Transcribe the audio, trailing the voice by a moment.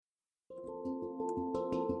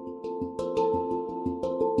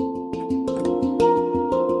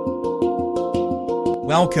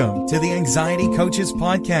Welcome to the Anxiety Coaches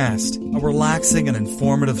Podcast, a relaxing and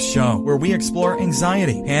informative show where we explore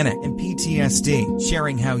anxiety, panic, and PTSD,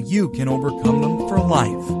 sharing how you can overcome them for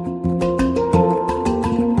life.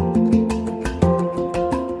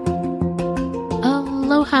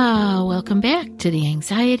 Aloha! Welcome back to the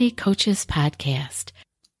Anxiety Coaches Podcast.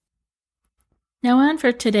 Now on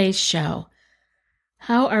for today's show.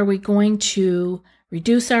 How are we going to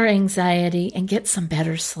reduce our anxiety and get some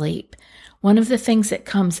better sleep? One of the things that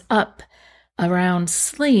comes up around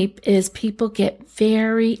sleep is people get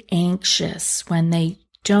very anxious when they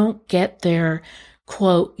don't get their,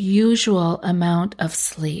 quote, usual amount of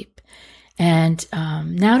sleep. And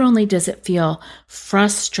not only does it feel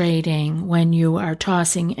frustrating when you are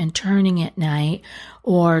tossing and turning at night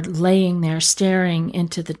or laying there staring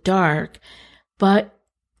into the dark, but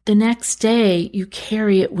the next day you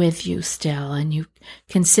carry it with you still and you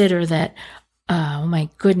consider that, oh my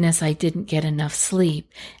goodness, I didn't get enough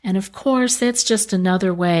sleep. And of course, that's just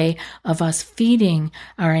another way of us feeding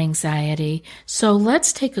our anxiety. So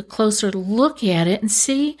let's take a closer look at it and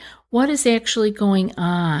see what is actually going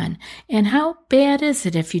on and how bad is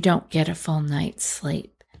it if you don't get a full night's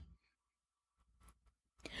sleep.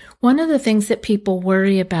 One of the things that people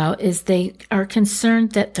worry about is they are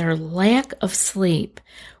concerned that their lack of sleep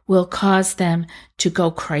will cause them to go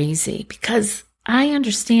crazy, because I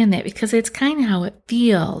understand that, because it's kind of how it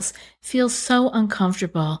feels. It feels so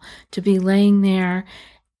uncomfortable to be laying there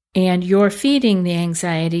and you're feeding the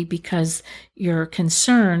anxiety because you're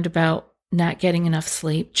concerned about not getting enough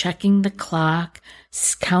sleep, checking the clock,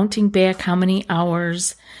 counting back how many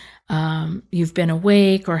hours you've been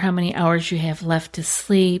awake or how many hours you have left to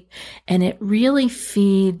sleep. And it really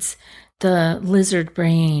feeds the lizard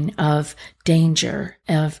brain of danger,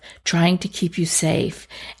 of trying to keep you safe.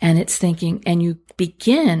 And it's thinking, and you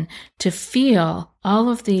begin to feel all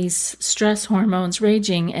of these stress hormones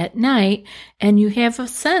raging at night, and you have a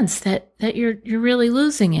sense that you're really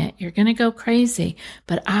losing it. You're going to go crazy.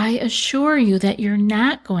 But I assure you that you're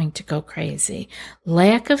not going to go crazy.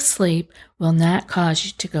 Lack of sleep will not cause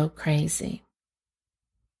you to go crazy.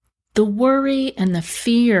 The worry and the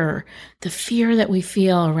fear that we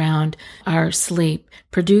feel around our sleep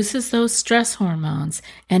produces those stress hormones,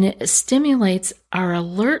 and it stimulates our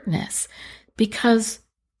alertness, because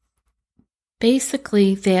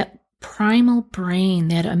basically that primal brain,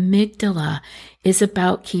 that amygdala, is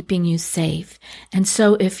about keeping you safe. And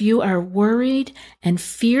so if you are worried and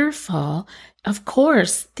fearful, of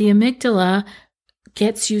course, the amygdala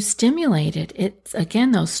gets you stimulated. It's,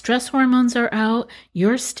 again, those stress hormones are out,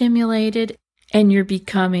 you're stimulated, and you're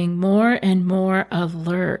becoming more and more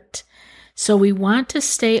alert. So we want to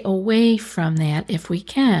stay away from that if we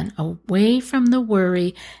can, away from the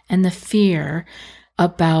worry and the fear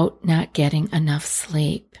about not getting enough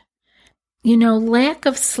sleep. You know, lack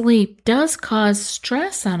of sleep does cause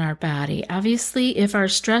stress on our body. Obviously, if our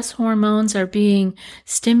stress hormones are being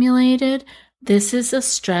stimulated, this is a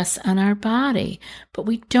stress on our body, but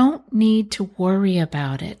we don't need to worry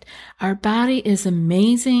about it. Our body is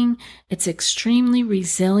amazing, it's extremely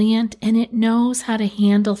resilient, and it knows how to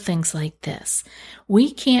handle things like this.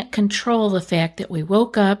 We can't control the fact that we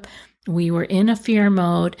woke up, we were in a fear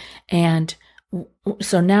mode, and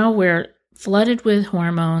so now we're flooded with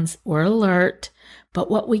hormones, we're alert. But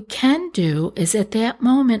what we can do is, at that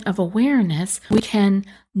moment of awareness, we can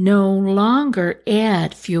no longer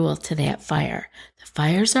add fuel to that fire. The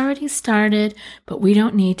fire's already started, but we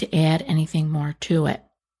don't need to add anything more to it.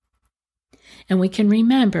 And we can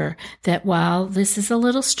remember that while this is a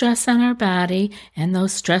little stress on our body, and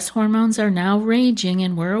those stress hormones are now raging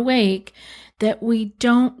and we're awake, that we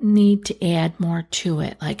don't need to add more to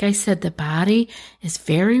it. Like I said, the body is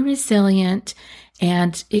very resilient,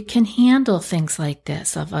 and it can handle things like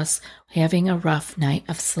this, of us having a rough night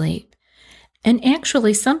of sleep. And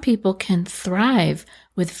actually, some people can thrive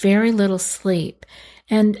with very little sleep.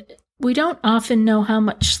 And we don't often know how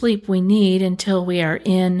much sleep we need until we are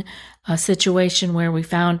in a situation where we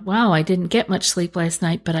found, wow, I didn't get much sleep last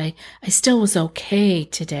night, but I still was okay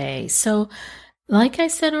today. So, like I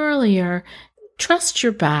said earlier, trust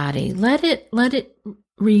your body. Let it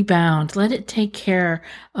rebound. Let it take care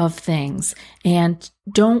of things, and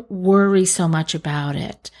don't worry so much about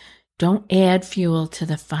it. Don't add fuel to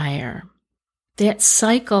the fire. That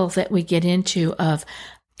cycle that we get into of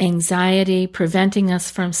anxiety preventing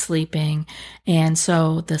us from sleeping, and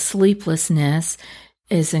so the sleeplessness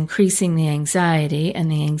is increasing the anxiety,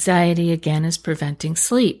 and the anxiety again is preventing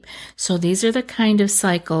sleep. So these are the kind of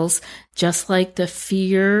cycles, just like the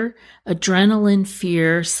fear, adrenaline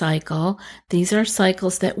fear cycle. These are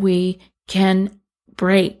cycles that we can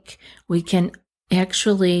break. We can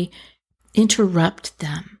actually interrupt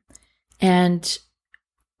them. And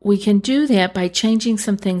we can do that by changing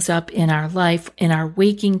some things up in our life, in our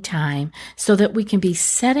waking time, so that we can be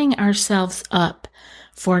setting ourselves up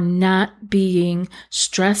for not being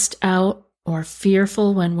stressed out or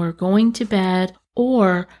fearful when we're going to bed,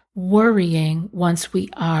 or worrying once we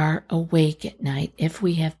are awake at night, if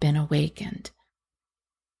we have been awakened.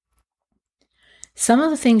 Some of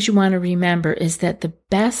the things you want to remember is that the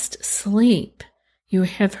best sleep, you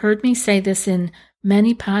have heard me say this in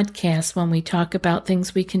many podcasts when we talk about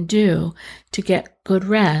things we can do to get good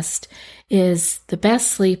rest, is the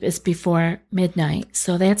best sleep is before midnight.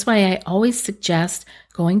 So that's why I always suggest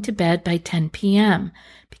going to bed by 10 p.m.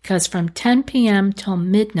 because from 10 p.m. till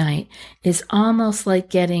midnight is almost like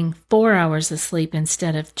getting 4 hours of sleep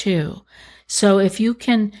instead of 2. So if you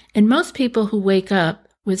can, and most people who wake up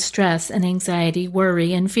with stress and anxiety,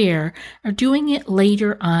 worry, and fear are doing it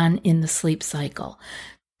later on in the sleep cycle.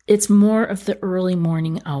 It's more of the early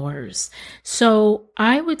morning hours. So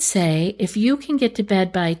I would say if you can get to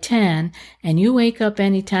bed by 10 and you wake up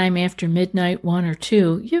anytime after midnight, 1 or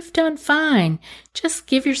 2, you've done fine. Just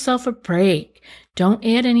give yourself a break. Don't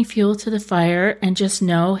add any fuel to the fire and just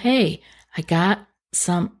know, hey, I got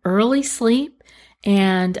some early sleep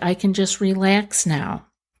and I can just relax now.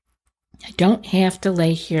 I don't have to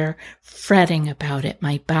lay here fretting about it.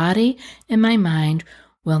 My body and my mind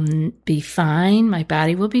will be fine. My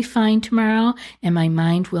body will be fine tomorrow, and my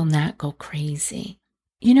mind will not go crazy.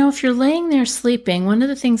 You know, if you're laying there sleeping, one of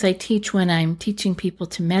the things I teach when I'm teaching people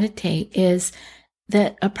to meditate is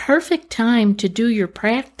that a perfect time to do your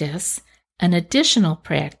practice, an additional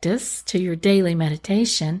practice to your daily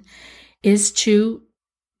meditation, is to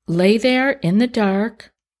lay there in the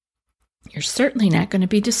dark. You're certainly not going to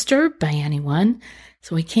be disturbed by anyone,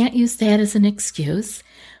 so we can't use that as an excuse.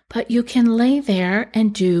 But you can lay there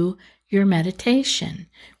and do your meditation,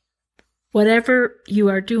 whatever you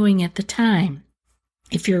are doing at the time.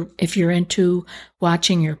 If you're into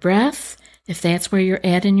watching your breath, if that's where you're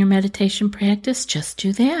at in your meditation practice, just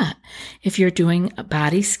do that. If you're doing a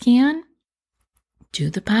body scan, do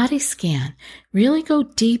the body scan. Really go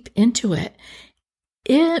deep into it.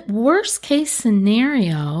 Worst case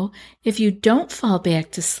scenario, if you don't fall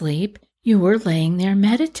back to sleep, you were laying there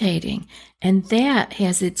meditating, and that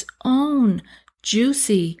has its own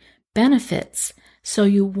juicy benefits. So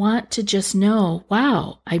you want to just know,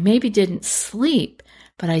 wow, I maybe didn't sleep,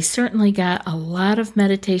 but I certainly got a lot of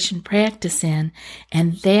meditation practice in,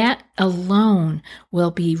 and that alone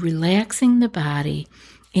will be relaxing the body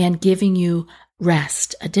and giving you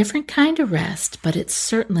rest, a different kind of rest, but it's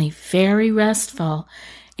certainly very restful,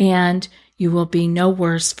 and you will be no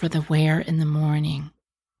worse for the wear in the morning.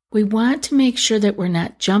 We want to make sure that we're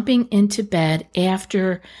not jumping into bed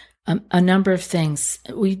after a number of things.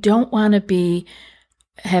 We don't want to be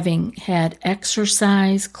having had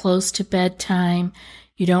exercise close to bedtime.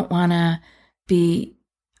 You don't want to be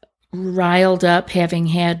riled up having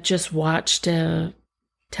had just watched a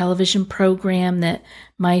television program that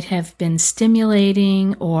might have been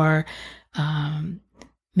stimulating or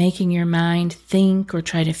making your mind think or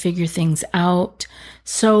try to figure things out.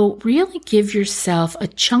 So really give yourself a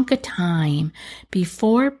chunk of time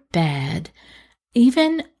before bed,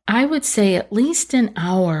 even I would say at least an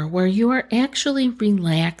hour where you are actually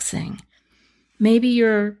relaxing. Maybe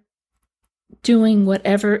you're doing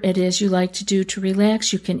whatever it is you like to do to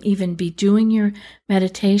relax. You can even be doing your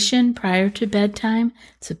meditation prior to bedtime.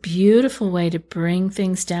 It's a beautiful way to bring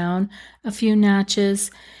things down a few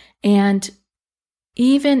notches. And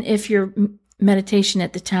even if your meditation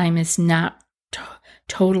at the time is not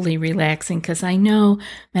totally relaxing, because I know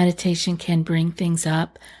meditation can bring things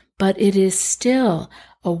up, but it is still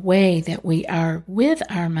a way that we are with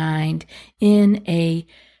our mind in a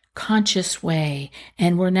conscious way,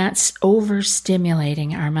 and we're not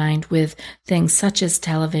overstimulating our mind with things such as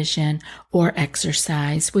television or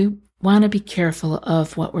exercise. We want to be careful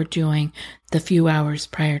of what we're doing the few hours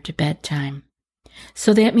prior to bedtime.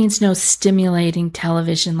 So that means no stimulating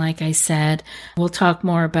television, like I said. We'll talk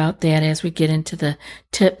more about that as we get into the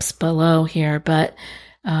tips below here, but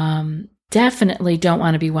definitely don't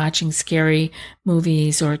want to be watching scary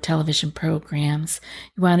movies or television programs.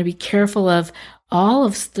 You want to be careful of all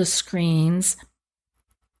of the screens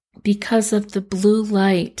because of the blue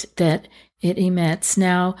light that it emits.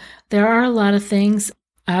 Now, there are a lot of things.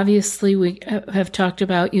 Obviously, we have talked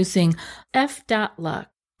about using f.lux.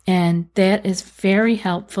 And that is very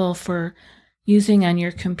helpful for using on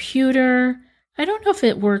your computer. I don't know if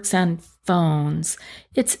it works on phones.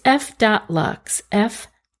 It's f.lux,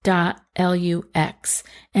 f.lux.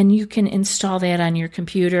 And you can install that on your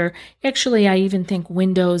computer. Actually, I even think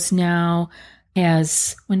Windows now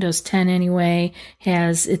as Windows 10 anyway,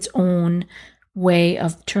 has its own way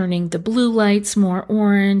of turning the blue lights more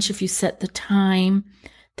orange. If you set the time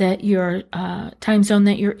that your time zone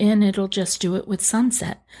that you're in, it'll just do it with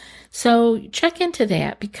sunset. So check into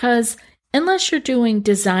that, because unless you're doing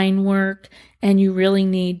design work and you really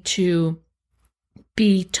need to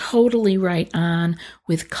be totally right on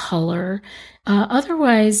with color,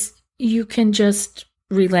 otherwise you can just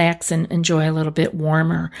relax and enjoy a little bit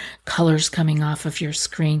warmer colors coming off of your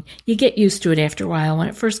screen. You get used to it after a while. When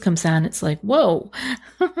it first comes on, it's like, whoa,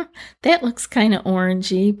 that looks kind of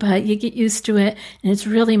orangey, but you get used to it, and it's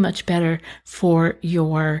really much better for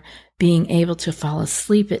your being able to fall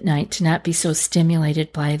asleep at night, to not be so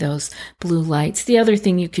stimulated by those blue lights. The other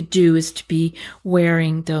thing you could do is to be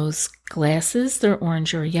wearing those glasses. They're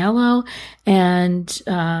orange or yellow, and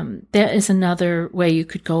that is another way you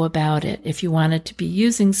could go about it. If you wanted to be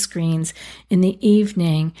using screens in the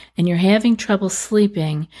evening and you're having trouble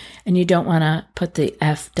sleeping and you don't want to put the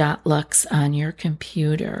f.lux on your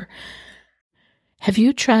computer. Have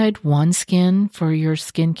you tried OneSkin for your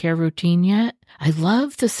skincare routine yet? I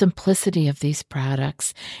love the simplicity of these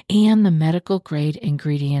products and the medical grade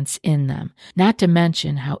ingredients in them, not to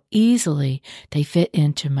mention how easily they fit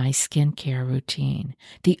into my skincare routine.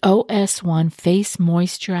 The OS1 Face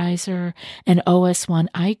Moisturizer and OS1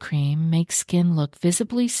 Eye Cream make skin look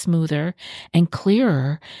visibly smoother and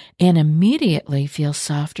clearer and immediately feel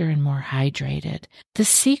softer and more hydrated. The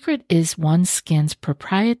secret is OneSkin's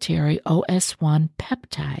proprietary OS1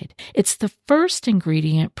 peptide. It's the first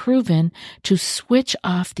ingredient proven to switch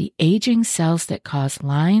off the aging cells that cause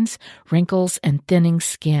lines, wrinkles, and thinning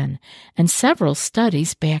skin, and several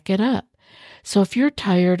studies back it up. So if you're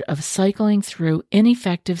tired of cycling through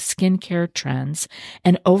ineffective skincare trends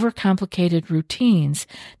and overcomplicated routines,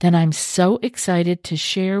 then I'm so excited to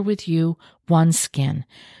share with you OneSkin.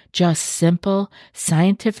 Just simple,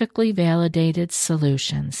 scientifically validated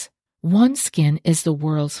solutions. OneSkin is the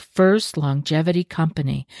world's first longevity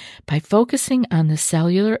company. By focusing on the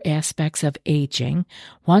cellular aspects of aging,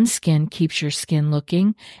 OneSkin keeps your skin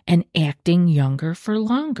looking and acting younger for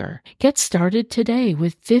longer. Get started today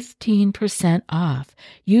with 15% off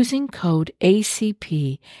using code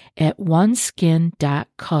ACP at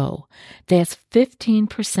oneskin.co. That's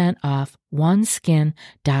 15% off oneskin.co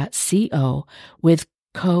with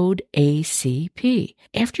code ACP.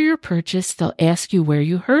 After your purchase, they'll ask you where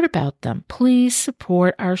you heard about them. Please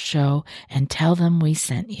support our show and tell them we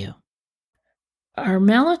sent you. Our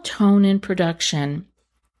melatonin production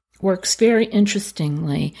works very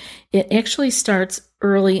interestingly. It actually starts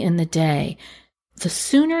early in the day. The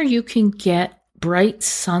sooner you can get bright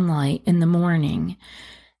sunlight in the morning,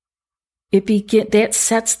 that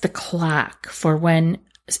sets the clock for when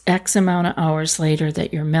X amount of hours later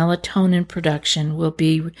that your melatonin will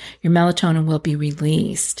be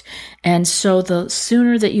released. And so the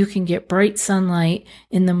sooner that you can get bright sunlight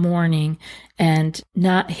in the morning and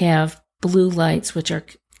not have blue lights, which are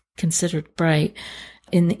considered bright,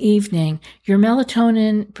 in the evening, your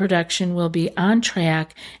melatonin production will be on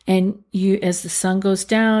track, and as the sun goes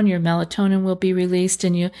down, your melatonin will be released,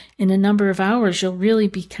 and in a number of hours, you'll really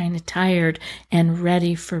be kind of tired and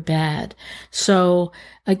ready for bed. So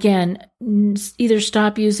again, either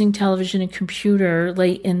stop using television and computer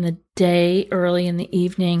late in the day, early in the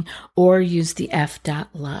evening, or use the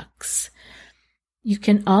f.lux. You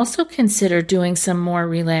can also consider doing some more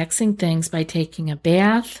relaxing things by taking a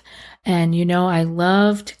bath. And I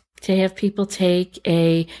loved to have people take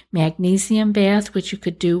a magnesium bath, which you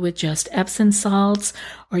could do with just Epsom salts,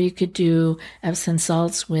 or you could do Epsom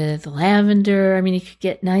salts with lavender. I mean, you could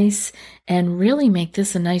get nice and really make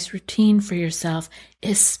this a nice routine for yourself,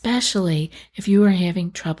 especially if you are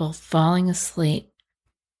having trouble falling asleep.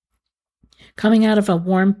 Coming out of a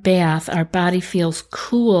warm bath, our body feels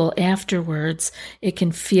cool afterwards.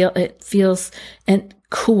 It feels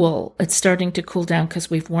cool. It's starting to cool down because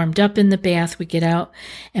we've warmed up in the bath. We get out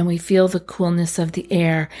and we feel the coolness of the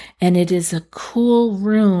air, and it is a cool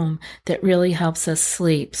room that really helps us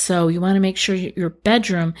sleep. So you want to make sure your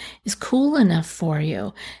bedroom is cool enough for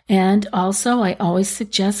you. And also, I always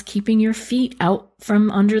suggest keeping your feet out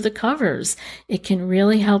from under the covers. It can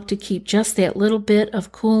really help to keep just that little bit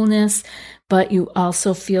of coolness, but you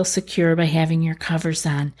also feel secure by having your covers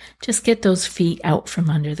on. Just get those feet out from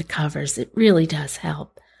under the covers. It really does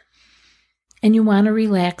help. And you want to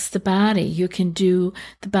relax the body. You can do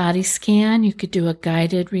the body scan. You could do a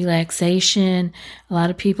guided relaxation. A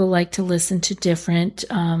lot of people like to listen to different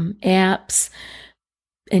apps.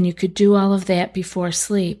 And you could do all of that before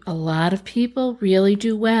sleep. A lot of people really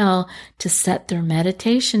do well to set their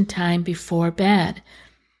meditation time before bed.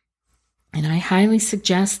 And I highly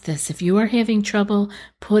suggest this. If you are having trouble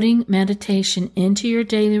putting meditation into your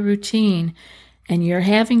daily routine and you're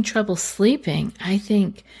having trouble sleeping, I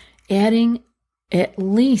think adding at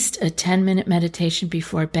least a 10-minute meditation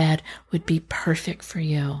before bed would be perfect for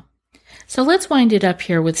you. So let's wind it up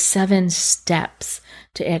here with 7 steps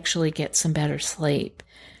to actually get some better sleep.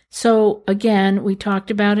 So again, we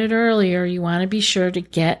talked about it earlier. You want to be sure to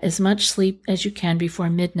get as much sleep as you can before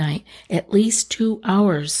midnight, at least 2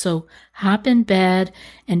 hours. So hop in bed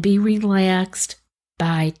and be relaxed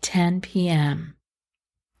by 10 p.m.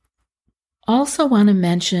 Also want to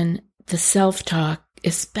mention the self-talk,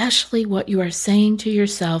 especially what you are saying to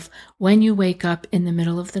yourself when you wake up in the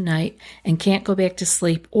middle of the night and can't go back to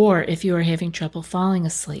sleep, or if you are having trouble falling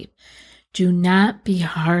asleep. Do not be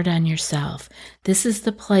hard on yourself. This is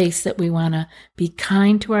the place that we want to be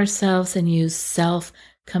kind to ourselves and use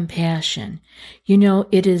self-compassion. You know,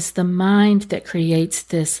 it is the mind that creates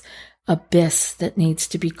this abyss that needs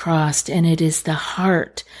to be crossed, and it is the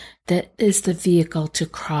heart that is the vehicle to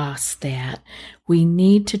cross that. We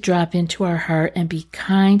need to drop into our heart and be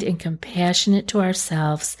kind and compassionate to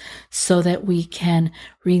ourselves so that we can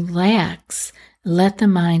relax. Let the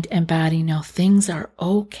mind and body know things are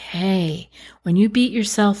okay. When you beat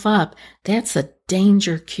yourself up, that's a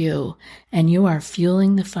danger cue, and you are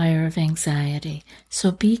fueling the fire of anxiety.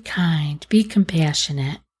 So be kind, be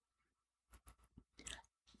compassionate.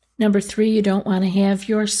 Number 3, you don't want to have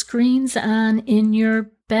your screens on in your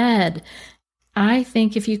bed. I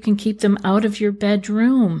think if you can keep them out of your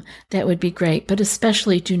bedroom, that would be great, but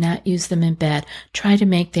especially do not use them in bed. Try to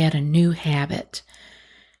make that a new habit.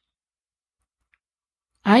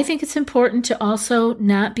 I think it's important to also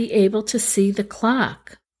not be able to see the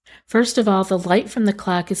clock. First of all, the light from the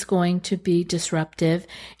clock is going to be disruptive.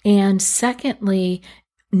 And secondly,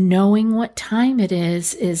 knowing what time it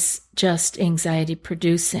is just anxiety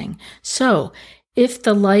producing. So if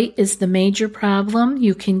the light is the major problem,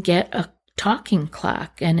 you can get a talking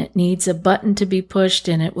clock, and it needs a button to be pushed,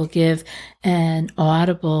 and it will give an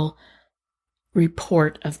audible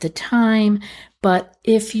report of the time. But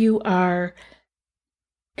if you are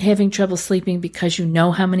having trouble sleeping because you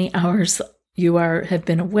know how many hours you have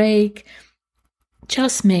been awake,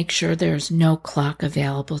 just make sure there's no clock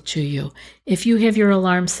available to you. If you have your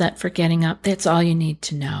alarm set for getting up, that's all you need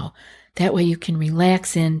to know. That way you can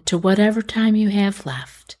relax into whatever time you have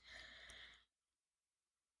left.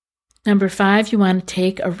 Number 5, you want to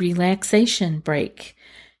take a relaxation break.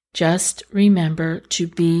 Just remember to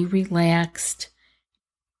be relaxed.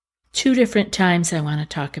 2 different times I want to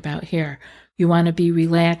talk about here. You want to be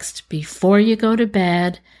relaxed before you go to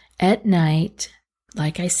bed at night.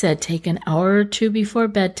 Like I said, take an hour or 2 before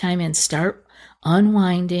bedtime and start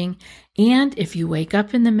unwinding. And if you wake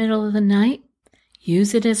up in the middle of the night,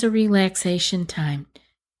 use it as a relaxation time.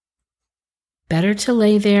 Better to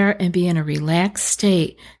lay there and be in a relaxed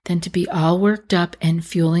state than to be all worked up and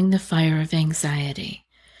fueling the fire of anxiety.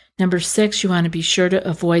 Number 6, you want to be sure to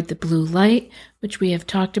avoid the blue light, which we have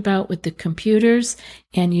talked about with the computers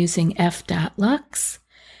and using f.lux.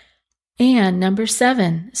 And number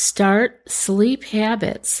 7, start sleep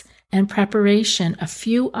habits and preparation a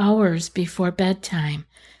few hours before bedtime.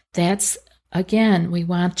 That's, again, we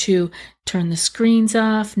want to turn the screens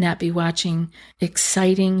off, not be watching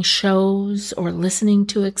exciting shows or listening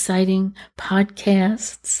to exciting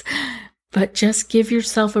podcasts, but just give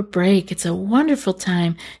yourself a break. It's a wonderful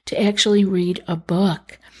time to actually read a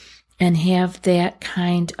book and have that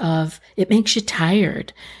kind of, it makes you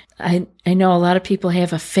tired. I know a lot of people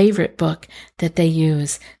have a favorite book that they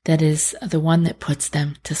use that is the one that puts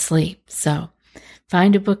them to sleep. So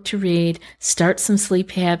find a book to read, start some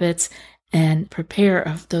sleep habits, and prepare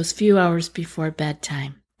of those few hours before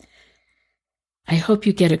bedtime. I hope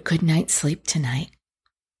you get a good night's sleep tonight.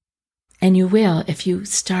 And you will if you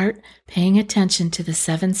start paying attention to the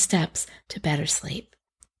 7 steps to better sleep.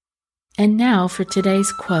 And now for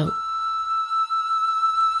today's quote.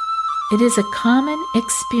 It is a common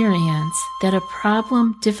experience that a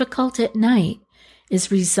problem difficult at night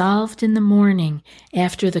is resolved in the morning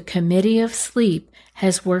after the committee of sleep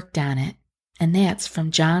has worked on it. And that's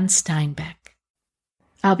from John Steinbeck.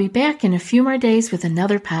 I'll be back in a few more days with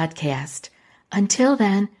another podcast. Until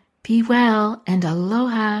then, be well and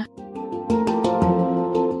aloha.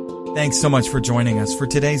 Thanks so much for joining us for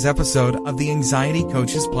today's episode of the Anxiety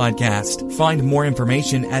Coaches Podcast. Find more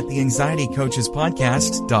information at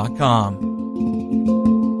theanxietycoachespodcast.com.